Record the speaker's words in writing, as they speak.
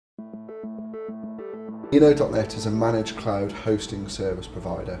Eno.net is a managed cloud hosting service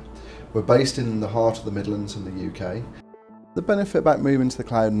provider. We're based in the heart of the Midlands in the UK. The benefit about moving to the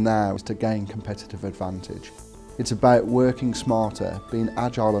cloud now is to gain competitive advantage. It's about working smarter, being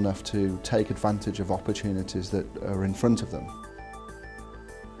agile enough to take advantage of opportunities that are in front of them.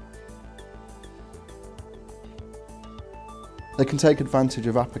 They can take advantage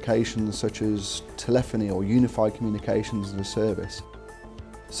of applications such as telephony or unified communications as a service.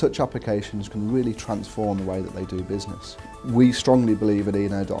 Such applications can really transform the way that they do business. We strongly believe at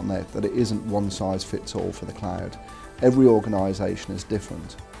Eno.net that it isn't one size fits all for the cloud. Every organisation is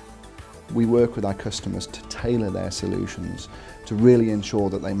different. We work with our customers to tailor their solutions to really ensure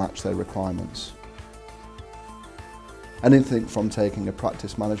that they match their requirements. Anything from taking a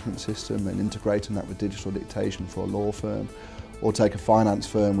practice management system and integrating that with digital dictation for a law firm, or take a finance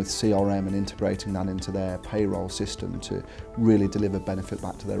firm with CRM and integrating that into their payroll system to really deliver benefit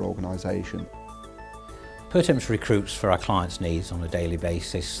back to their organisation. Pertemps recruits for our clients' needs on a daily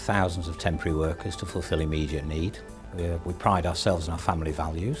basis thousands of temporary workers to fulfil immediate need. We pride ourselves on our family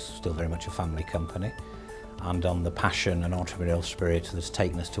values, still very much a family company, and on the passion and entrepreneurial spirit that's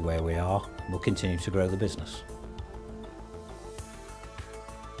taken us to where we are. We'll continue to grow the business.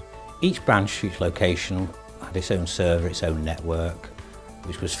 Each branch, each location had its own server, its own network,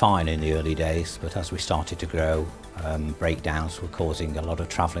 which was fine in the early days, but as we started to grow, breakdowns were causing a lot of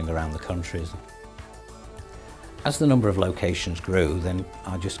travelling around the country. As the number of locations grew, then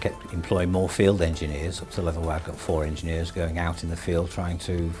I just kept employing more field engineers up to the level where I've got 4 engineers going out in the field trying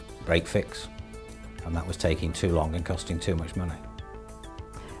to break fix, and that was taking too long and costing too much money.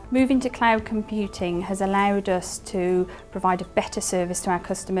 Moving to cloud computing has allowed us to provide a better service to our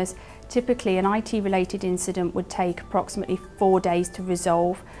customers. Typically, an IT-related incident would take approximately 4 days to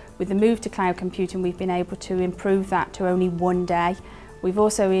resolve. With the move to cloud computing, we've been able to improve that to only 1 day. We've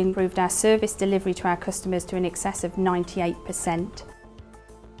also improved our service delivery to our customers to in excess of 98%.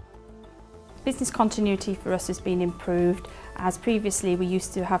 Business continuity for us has been improved, as previously we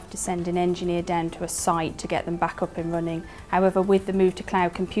used to have to send an engineer down to a site to get them back up and running. However, with the move to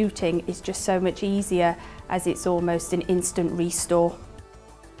cloud computing, it's just so much easier, as it's almost an instant restore.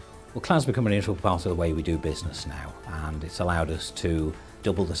 Well, cloud's become an integral part of the way we do business now, and it's allowed us to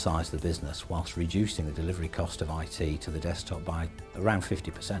double the size of the business whilst reducing the delivery cost of IT to the desktop by around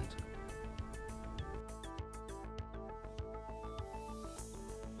 50%.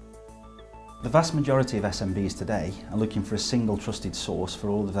 The vast majority of SMBs today are looking for a single trusted source for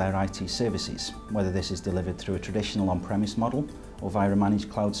all of their IT services, whether this is delivered through a traditional on-premise model or via a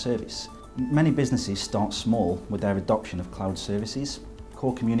managed cloud service. Many businesses start small with their adoption of cloud services.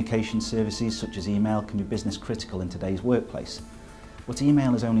 Core communication services such as email can be business critical in today's workplace, but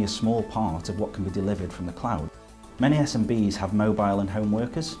email is only a small part of what can be delivered from the cloud. Many SMBs have mobile and home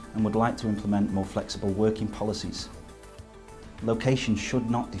workers and would like to implement more flexible working policies. Location should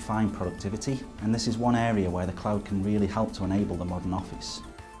not define productivity, and this is one area where the cloud can really help to enable the modern office.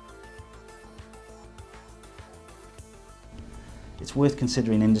 It's worth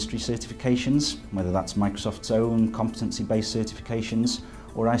considering industry certifications, whether that's Microsoft's own competency-based certifications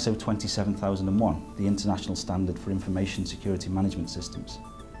or ISO 27001, the international standard for information security management systems.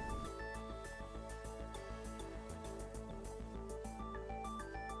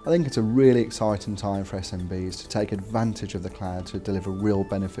 I think it's a really exciting time for SMBs to take advantage of the cloud to deliver real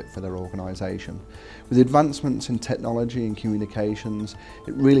benefit for their organisation. With the advancements in technology and communications,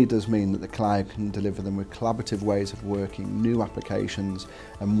 it really does mean that the cloud can deliver them with collaborative ways of working, new applications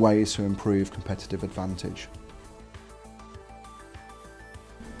and ways to improve competitive advantage.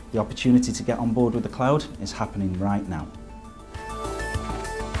 The opportunity to get on board with the cloud is happening right now.